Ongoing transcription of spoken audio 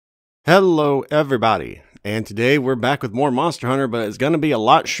Hello everybody, and today we're back with more Monster Hunter, but it's going to be a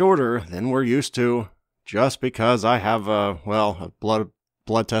lot shorter than we're used to, just because I have a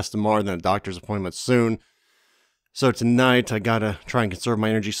blood test tomorrow and then a doctor's appointment soon. So tonight I gotta try and conserve my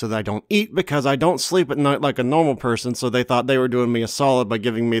energy so that I don't eat, because I don't sleep at night like a normal person, so they thought they were doing me a solid by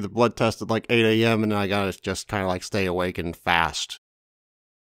giving me the blood test at like 8 a.m. and I gotta just kind of like stay awake and fast.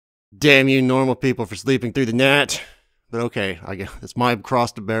 Damn you normal people for sleeping through the night. But okay, I guess it's my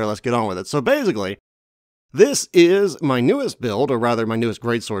cross to bear, let's get on with it. So basically, this is my newest build, or rather my newest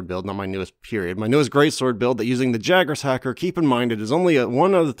greatsword build, not my newest period. My newest greatsword build that using the Jagras hacker. Keep in mind it is only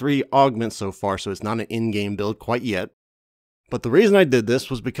one of the 3 augments so far, so it's not an in-game build quite yet. But the reason I did this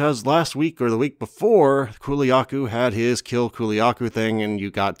was because last week or the week before, Kulu Yaku had his kill Kulu Yaku thing, and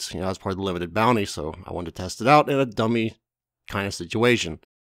you got, as part of the limited bounty, so I wanted to test it out in a dummy kind of situation.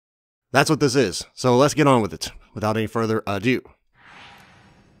 That's what this is, so let's get on with it, without any further ado.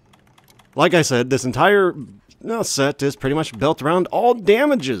 Like I said, this entire set is pretty much built around all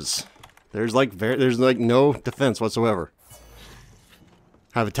damages. There's like no defense whatsoever.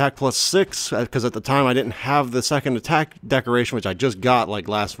 I have attack plus 6, because at the time I didn't have the second attack decoration, which I just got like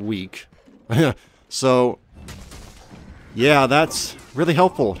last week. So, yeah, that's really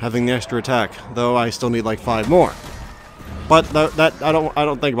helpful, having the extra attack, though I still need like 5 more. But that I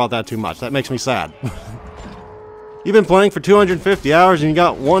don't think about that too much. That makes me sad. You've been playing for 250 hours and you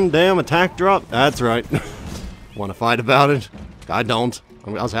got 1 damn attack drop? That's right. Want to fight about it? I don't. I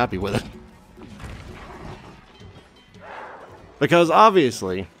was happy with it. Because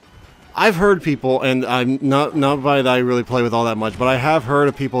obviously, I've heard people, and I'm not nobody that I really play with all that much, but I have heard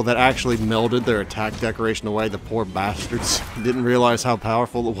of people that actually melded their attack decoration away. The poor bastards didn't realize how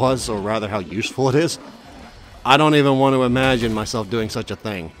powerful it was, or rather how useful it is. I don't even want to imagine myself doing such a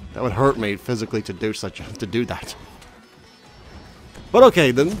thing. That would hurt me physically to do that. But okay,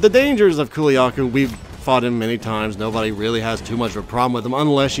 the dangers of Kulu Yaku, we've fought him many times. Nobody really has too much of a problem with him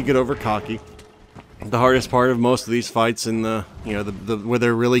unless you get over cocky. The hardest part of most of these fights in the where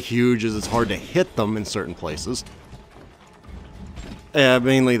they're really huge is it's hard to hit them in certain places.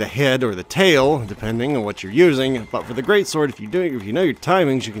 Mainly the head or the tail, depending on what you're using. But for the greatsword, if you know your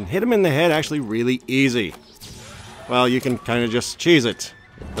timings, you can hit him in the head actually really easy. Well, you can kind of just cheese it.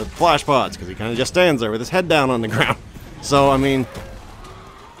 The flash pods, because he kind of just stands there with his head down on the ground. So, I mean,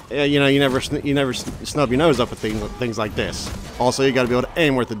 you never snub your nose up at things like this. Also, you got to be able to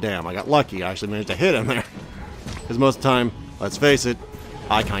aim worth a damn. I got lucky. I actually managed to hit him there. Because most of the time, let's face it,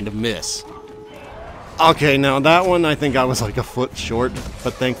 I kind of miss. Okay, now that one, I think I was like a foot short,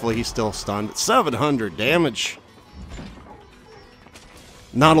 but thankfully he's still stunned. 700 damage.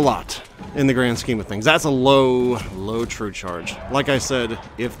 Not a lot in the grand scheme of things. That's a low true charge. Like I said,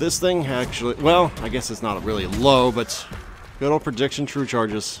 if this thing actually, well, I guess it's not really low, but good old prediction true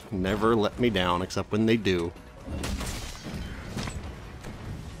charges never let me down, except when they do.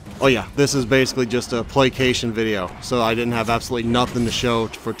 Oh yeah, this is basically just a placation video, so I didn't have absolutely nothing to show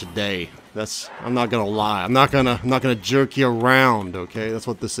for today. I'm not gonna lie. I'm not gonna jerk you around, okay? That's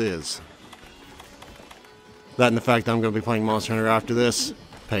what this is. That and the fact that I'm going to be playing Monster Hunter after this.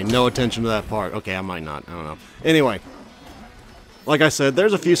 Pay no attention to that part. Okay, I might not. I don't know. Anyway, like I said,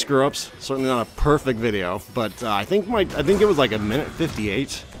 there's a few screw-ups. Certainly not a perfect video, but I think it was like a minute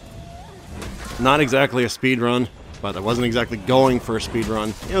 58. Not exactly a speed run, but I wasn't exactly going for a speed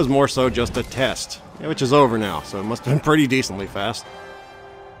run. It was more so just a test, which is over now, so it must have been pretty decently fast.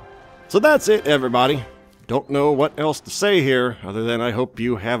 So that's it, everybody. Don't know what else to say here, other than I hope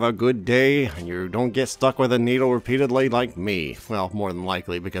you have a good day and you don't get stuck with a needle repeatedly like me. Well, more than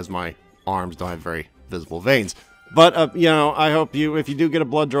likely, because my arms don't have very visible veins. But, I hope if you do get a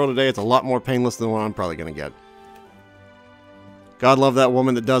blood draw today, it's a lot more painless than what I'm probably going to get. God love that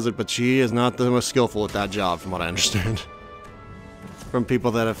woman that does it, but she is not the most skillful at that job, from what I understand. From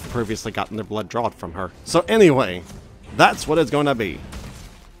people that have previously gotten their blood drawn from her. So anyway, that's what it's going to be.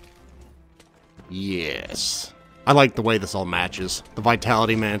 Yes. I like the way this all matches. The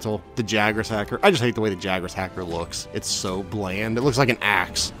Vitality Mantle, the Jagras Hacker. I just hate the way the Jagras Hacker looks. It's so bland. It looks like an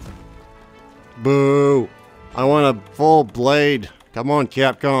axe. Boo. I want a full blade. Come on,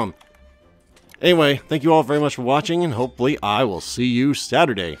 Capcom. Anyway, thank you all very much for watching, and hopefully I will see you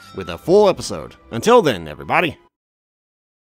Saturday with a full episode. Until then, everybody.